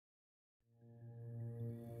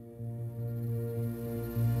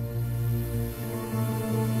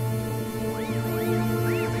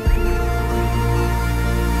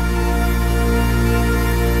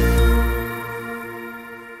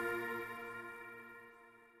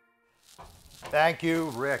Thank you,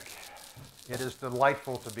 Rick. It is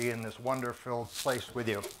delightful to be in this wonder-filled place with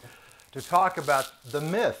you to talk about the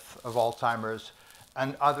myth of Alzheimer's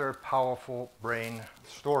and other powerful brain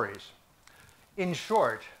stories. In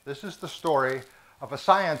short, this is the story of a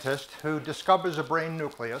scientist who discovers a brain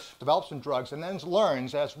nucleus, develops some drugs, and then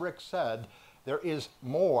learns, as Rick said, there is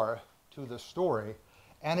more to the story,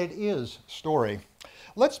 and it is story.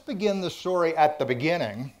 Let's begin the story at the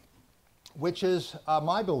beginning, which is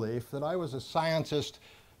my belief that I was a scientist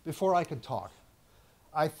before I could talk.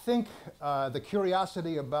 I think the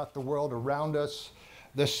curiosity about the world around us,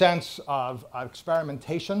 the sense of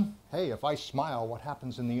experimentation, hey, if I smile, what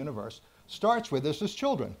happens in the universe, starts with us as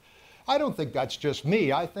children. I don't think that's just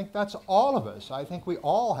me. I think that's all of us. I think we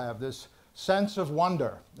all have this sense of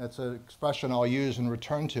wonder. That's an expression I'll use and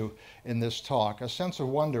return to in this talk, a sense of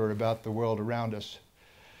wonder about the world around us.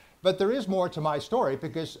 But there is more to my story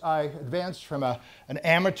because I advanced from an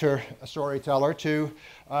amateur storyteller to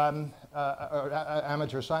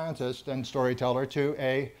amateur scientist and storyteller to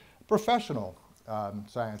a professional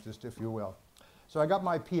scientist, if you will. So I got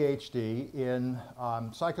my PhD in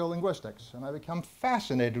psycholinguistics, and I become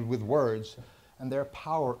fascinated with words and their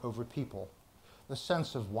power over people. The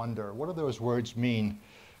sense of wonder, what do those words mean?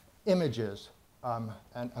 Images and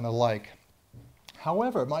alike.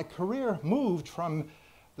 However, my career moved from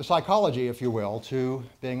the psychology, if you will, to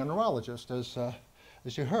being a neurologist, as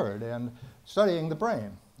you heard, and studying the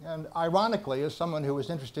brain. And ironically, as someone who was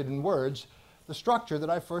interested in words, the structure that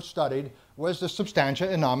I first studied was the substantia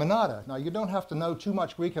innominata. Now, you don't have to know too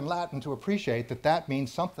much Greek and Latin to appreciate that that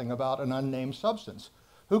means something about an unnamed substance.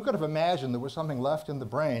 Who could have imagined there was something left in the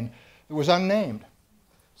brain that was unnamed?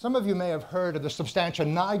 Some of you may have heard of the substantia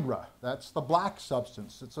nigra. That's the black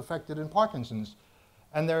substance that's affected in Parkinson's.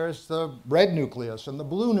 And there's the red nucleus and the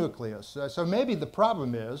blue nucleus. So maybe the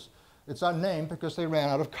problem is it's unnamed because they ran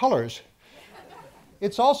out of colors.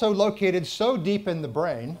 It's also located so deep in the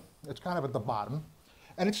brain, it's kind of at the bottom,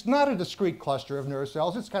 and it's not a discrete cluster of nerve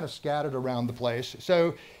cells. It's kind of scattered around the place.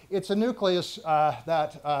 So it's a nucleus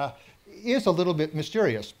that is a little bit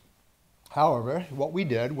mysterious. However, what we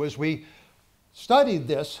did was we studied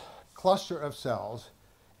this cluster of cells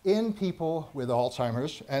in people with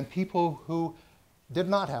Alzheimer's and people who did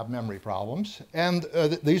not have memory problems. And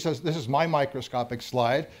this is my microscopic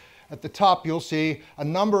slide. At the top, you'll see a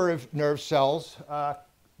number of nerve cells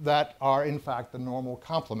that are, in fact, the normal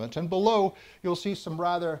complement. And below, you'll see some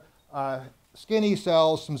rather skinny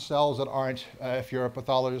cells, some cells that aren't, if you're a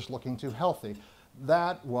pathologist, looking too healthy.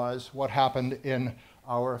 That was what happened in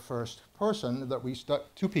our first person,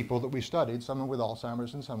 two people that we studied, someone with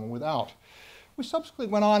Alzheimer's and someone without. We subsequently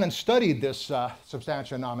went on and studied this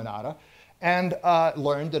substantia nominata and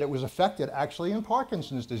learned that it was affected actually in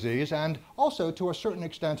Parkinson's disease and also to a certain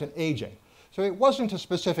extent in aging. So it wasn't a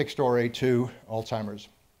specific story to Alzheimer's.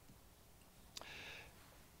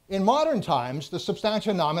 In modern times, the substantia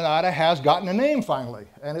nominata has gotten a name finally,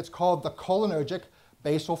 and it's called the cholinergic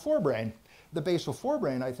basal forebrain. The basal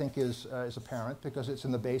forebrain, I think, is apparent because it's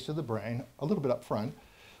in the base of the brain, a little bit up front.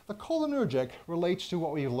 The cholinergic relates to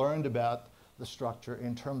what we've learned about the structure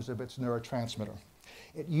in terms of its neurotransmitter.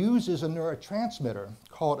 It uses a neurotransmitter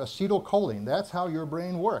called acetylcholine. That's how your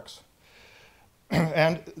brain works.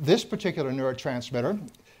 And this particular neurotransmitter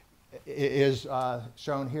is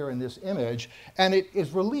shown here in this image, and it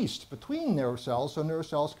is released between nerve cells so nerve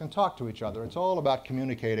cells can talk to each other. It's all about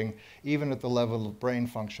communicating, even at the level of brain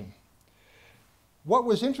function. What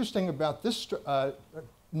was interesting about this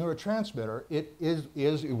neurotransmitter,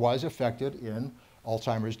 it was affected in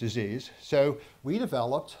Alzheimer's disease. So we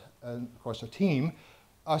developed, of course, a team,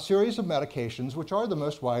 a series of medications, which are the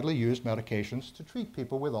most widely used medications to treat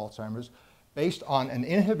people with Alzheimer's, based on an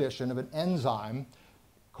inhibition of an enzyme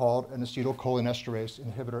called an acetylcholinesterase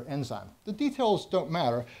inhibitor enzyme. The details don't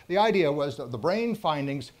matter. The idea was that the brain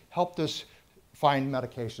findings helped us find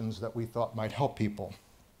medications that we thought might help people.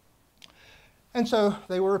 And so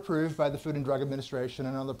they were approved by the Food and Drug Administration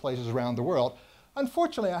and other places around the world.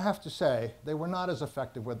 Unfortunately, I have to say, they were not as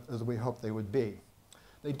effective as we hoped they would be.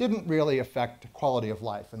 They didn't really affect quality of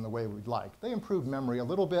life in the way we'd like. They improved memory a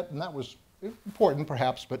little bit, and that was important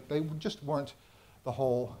perhaps, but they just weren't the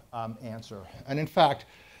whole answer. And in fact,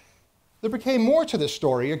 there became more to this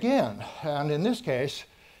story again. And in this case,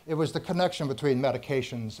 it was the connection between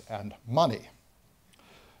medications and money.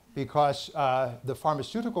 Because the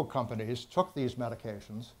pharmaceutical companies took these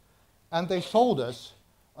medications and they sold us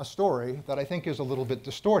a story that I think is a little bit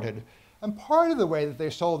distorted. And part of the way that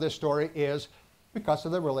they sold this story is because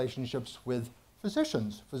of their relationships with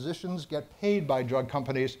physicians. Physicians get paid by drug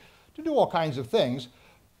companies to do all kinds of things,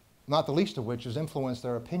 not the least of which is influence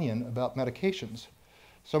their opinion about medications.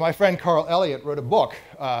 So my friend Carl Elliott wrote a book,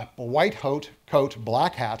 White Coat,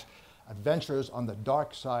 Black Hat, Adventures on the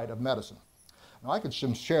Dark Side of Medicine. Now I could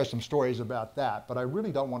share some stories about that, but I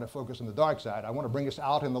really don't want to focus on the dark side. I want to bring us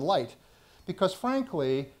out in the light because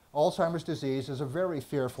frankly, Alzheimer's disease is a very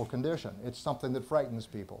fearful condition. It's something that frightens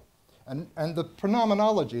people. And the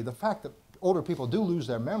phenomenology, the fact that older people do lose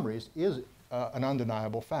their memories is an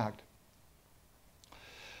undeniable fact.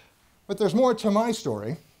 But there's more to my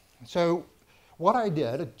story. So what I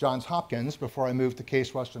did at Johns Hopkins before I moved to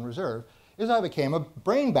Case Western Reserve is I became a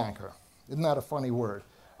brain banker. Isn't that a funny word?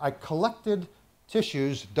 I collected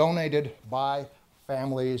tissues donated by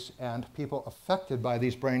families and people affected by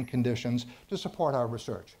these brain conditions to support our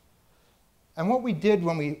research. And what we did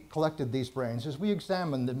when we collected these brains is we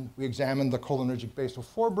examined them. We examined the cholinergic basal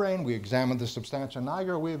forebrain, we examined the substantia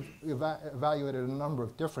nigra, we evaluated a number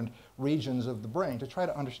of different regions of the brain to try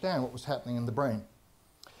to understand what was happening in the brain.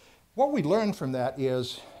 What we learned from that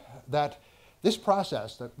is that this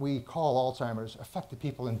process that we call Alzheimer's affected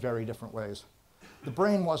people in very different ways. The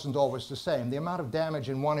brain wasn't always the same. The amount of damage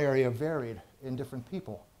in one area varied in different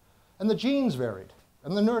people. And the genes varied,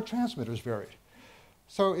 and the neurotransmitters varied.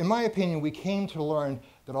 So in my opinion, we came to learn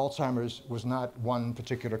that Alzheimer's was not one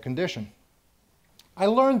particular condition. I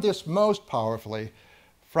learned this most powerfully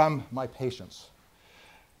from my patients.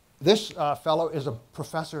 This fellow is a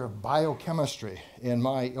professor of biochemistry in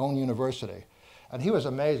my own university. And he was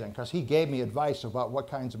amazing because he gave me advice about what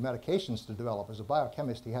kinds of medications to develop. As a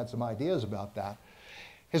biochemist, he had some ideas about that.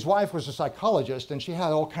 His wife was a psychologist, and she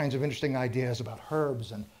had all kinds of interesting ideas about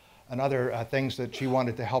herbs and other things that she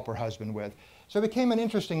wanted to help her husband with. So it became an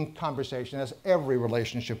interesting conversation, as every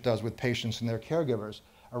relationship does with patients and their caregivers,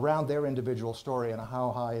 around their individual story and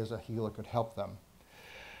how I, as a healer, could help them.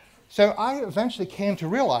 So I eventually came to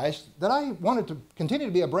realize that I wanted to continue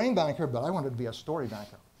to be a brain banker, but I wanted to be a story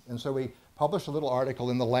banker. And so we published a little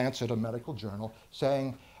article in the Lancet, a medical journal,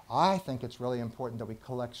 saying, I think it's really important that we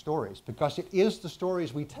collect stories, because it is the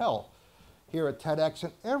stories we tell here at TEDx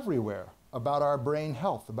and everywhere about our brain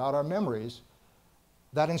health, about our memories,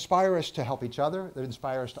 that inspire us to help each other, that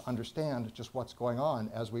inspire us to understand just what's going on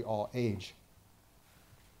as we all age.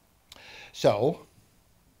 So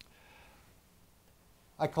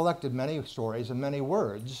I collected many stories and many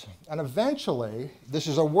words, and eventually, this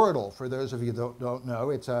is a wordle for those of you who don't know.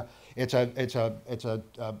 It's a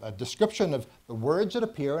description of the words that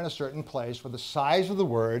appear in a certain place where the size of the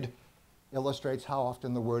word illustrates how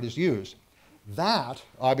often the word is used. That,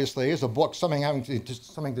 obviously, is a book, something having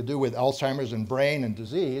to do with Alzheimer's and brain and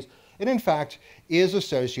disease. It, in fact, is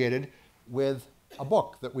associated with a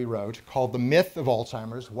book that we wrote called The Myth of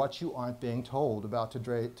Alzheimer's, What You Aren't Being Told About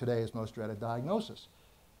Today's Most Dreaded Diagnosis.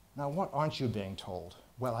 Now, what aren't you being told?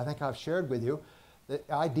 Well, I think I've shared with you the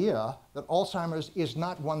idea that Alzheimer's is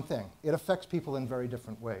not one thing. It affects people in very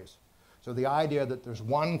different ways. So the idea that there's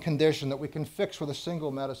one condition that we can fix with a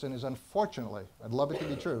single medicine is, unfortunately, I'd love it to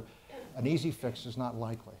be true, an easy fix is not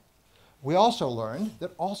likely. We also learned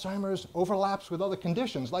that Alzheimer's overlaps with other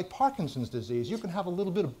conditions like Parkinson's disease. You can have a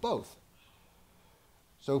little bit of both.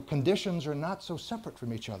 So conditions are not so separate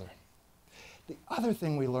from each other. The other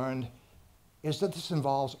thing we learned is that this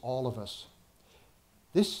involves all of us.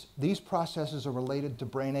 These processes are related to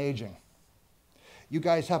brain aging. You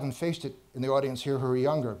guys haven't faced it in the audience here who are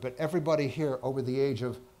younger, but everybody here over the age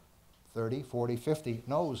of 30, 40, 50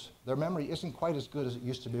 knows their memory isn't quite as good as it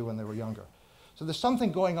used to be when they were younger. So there's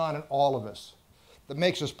something going on in all of us that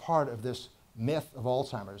makes us part of this myth of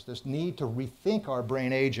Alzheimer's, this need to rethink our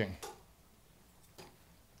brain aging.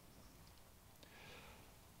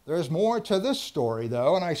 There's more to this story,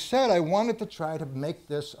 though, and I said I wanted to try to make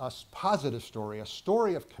this a positive story, a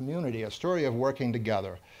story of community, a story of working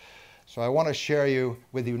together. So I want to share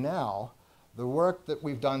with you now the work that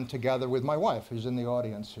we've done together with my wife, who's in the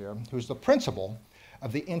audience here, who's the principal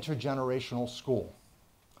of the Intergenerational School.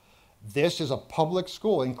 This is a public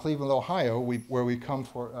school in Cleveland, Ohio, where we come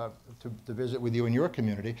to visit with you in your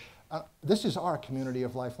community. This is our community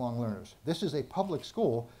of lifelong learners. This is a public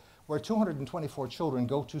school where 224 children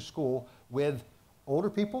go to school with older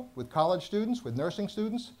people, with college students, with nursing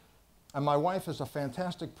students. And my wife is a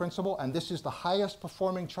fantastic principal, and this is the highest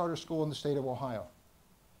performing charter school in the state of Ohio.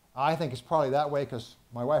 I think it's probably that way because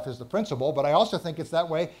my wife is the principal, but I also think it's that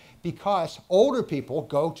way because older people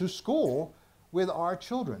go to school with our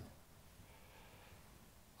children.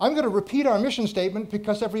 I'm going to repeat our mission statement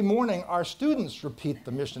because every morning our students repeat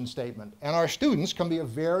the mission statement, and our students can be of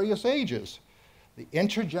various ages. The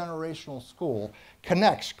Intergenerational School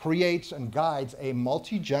connects, creates, and guides a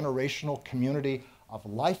multi-generational community of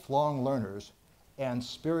lifelong learners and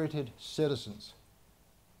spirited citizens.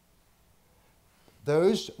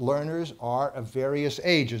 Those learners are of various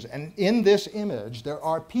ages. And in this image, there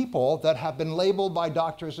are people that have been labeled by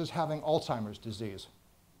doctors as having Alzheimer's disease.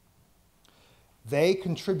 They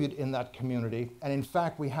contribute in that community. And in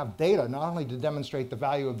fact, we have data not only to demonstrate the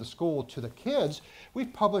value of the school to the kids,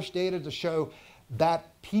 we've published data to show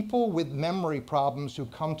that people with memory problems who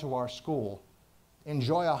come to our school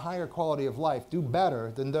enjoy a higher quality of life, do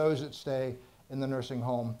better than those that stay in the nursing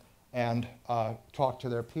home and talk to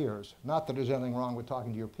their peers. Not that there's anything wrong with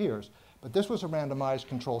talking to your peers, but this was a randomized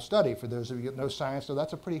control study. For those of you that know science, so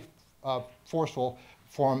that's a pretty forceful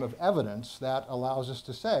form of evidence that allows us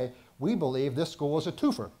to say, we believe this school is a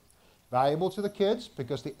twofer. Valuable to the kids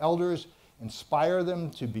because the elders inspire them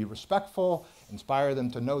to be respectful, inspire them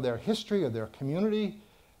to know their history of their community,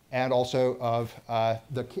 and also of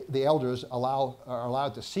the elders are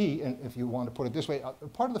allowed to see, and if you want to put it this way,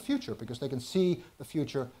 part of the future, because they can see the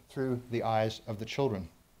future through the eyes of the children.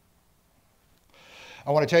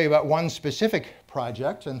 I want to tell you about one specific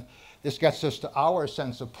project, and this gets us to our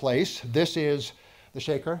sense of place. This is the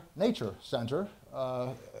Shaker Nature Center,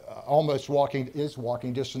 almost walking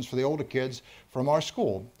distance for the older kids from our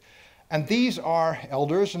school. And these are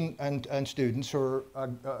elders and students who are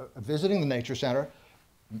visiting the Nature Center.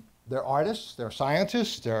 They're artists, they're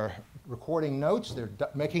scientists, they're recording notes, they're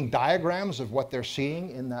making diagrams of what they're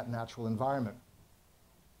seeing in that natural environment.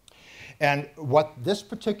 And what this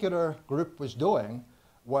particular group was doing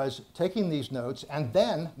was taking these notes and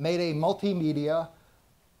then made a multimedia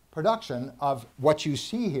production of what you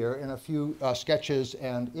see here in a few sketches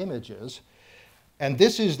and images. And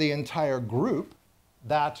this is the entire group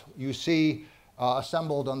that you see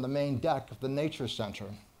assembled on the main deck of the Nature Center.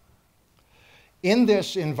 In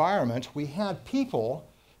this environment, we had people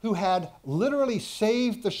who had literally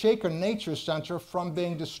saved the Shaker Nature Center from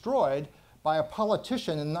being destroyed by a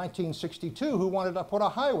politician in 1962 who wanted to put a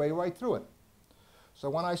highway right through it. So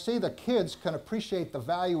when I say the kids can appreciate the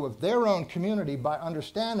value of their own community by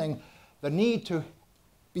understanding the need to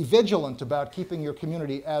be vigilant about keeping your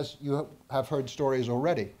community, as you have heard stories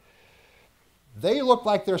already, they look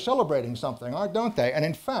like they're celebrating something, don't they? And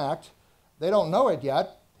in fact, they don't know it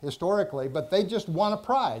yet, historically, but they just won a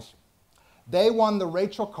prize. They won the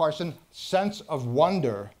Rachel Carson Sense of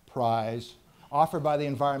Wonder Prize offered by the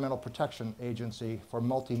Environmental Protection Agency for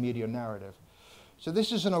multimedia narrative. So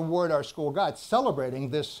this is an award our school got celebrating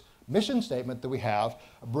this mission statement that we have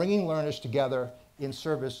of bringing learners together in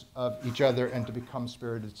service of each other and to become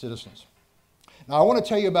spirited citizens. Now I want to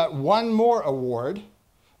tell you about one more award.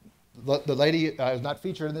 The lady is not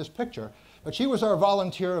featured in this picture, but she was our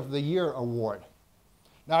Volunteer of the Year award.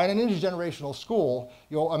 Now, in an intergenerational school,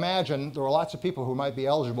 you'll imagine there are lots of people who might be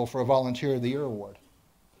eligible for a Volunteer of the Year award.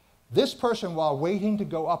 This person, while waiting to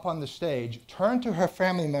go up on the stage, turned to her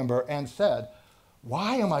family member and said,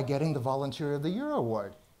 "Why am I getting the Volunteer of the Year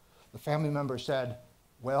award?" The family member said,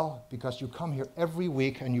 "Well, because you come here every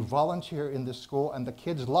week and you volunteer in this school and the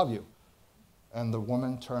kids love you." And the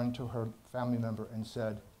woman turned to her family member and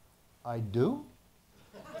said, "I do?"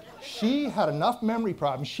 She had enough memory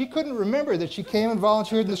problems. She couldn't remember that she came and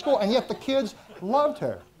volunteered in the school, and yet the kids loved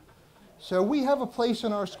her. So we have a place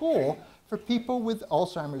in our school for people with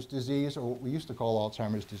Alzheimer's disease, or what we used to call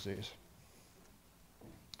Alzheimer's disease.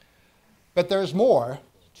 But there's more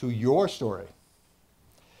to your story.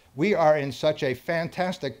 We are in such a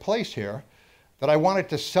fantastic place here that I wanted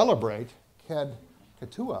to celebrate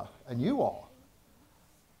TEDxKatuah and you all.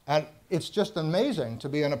 And it's just amazing to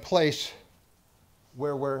be in a place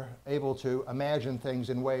where we're able to imagine things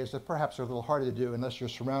in ways that perhaps are a little harder to do unless you're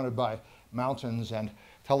surrounded by mountains and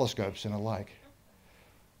telescopes and alike.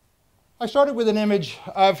 I started with an image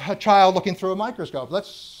of a child looking through a microscope.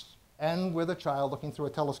 Let's end with a child looking through a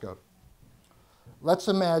telescope. Let's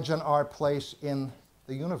imagine our place in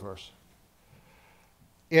the universe.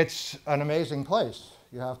 It's an amazing place,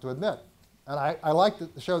 you have to admit. And I like to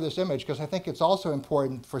show this image because I think it's also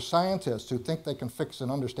important for scientists who think they can fix and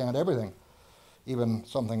understand everything, even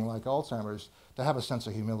something like Alzheimer's, to have a sense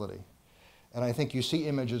of humility. And I think you see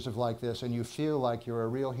images of like this and you feel like you're a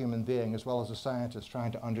real human being as well as a scientist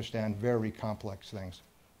trying to understand very complex things.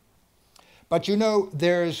 But you know,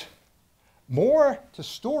 there's more to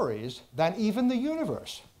stories than even the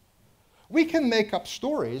universe. We can make up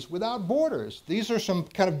stories without borders. These are some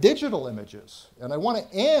kind of digital images. And I want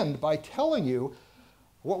to end by telling you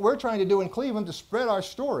what we're trying to do in Cleveland to spread our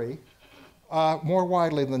story more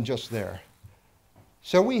widely than just there.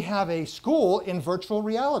 So we have a school in virtual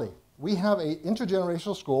reality. We have an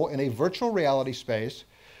intergenerational school in a virtual reality space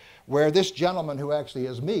where this gentleman, who actually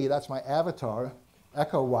is me, that's my avatar,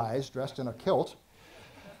 Echo-wise, dressed in a kilt,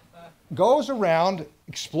 goes around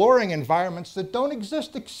exploring environments that don't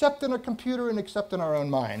exist except in a computer and except in our own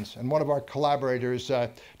minds. And one of our collaborators,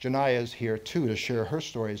 Janaya, is here too to share her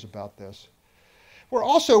stories about this. We're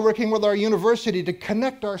also working with our university to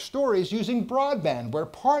connect our stories using broadband. We're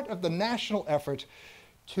part of the national effort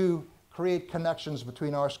to create connections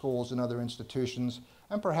between our schools and other institutions,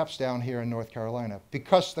 and perhaps down here in North Carolina,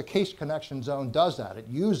 because the Case Connection Zone does that. It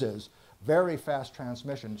uses very fast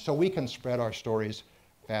transmission, so we can spread our stories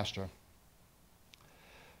faster.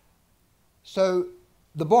 So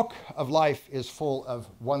the book of life is full of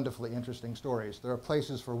wonderfully interesting stories. There are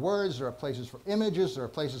places for words, there are places for images, there are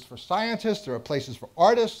places for scientists, there are places for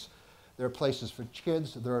artists, there are places for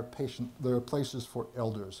kids, there are places for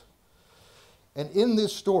elders. And in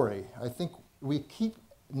this story, I think we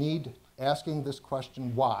need asking this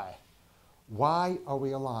question, why? Why are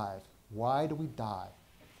we alive? Why do we die?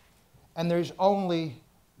 And there's only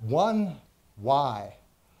one why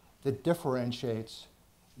that differentiates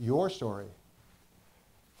your story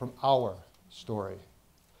from our story.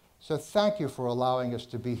 So thank you for allowing us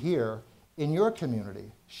to be here in your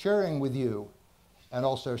community, sharing with you, and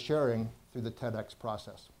also sharing through the TEDx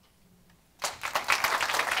process.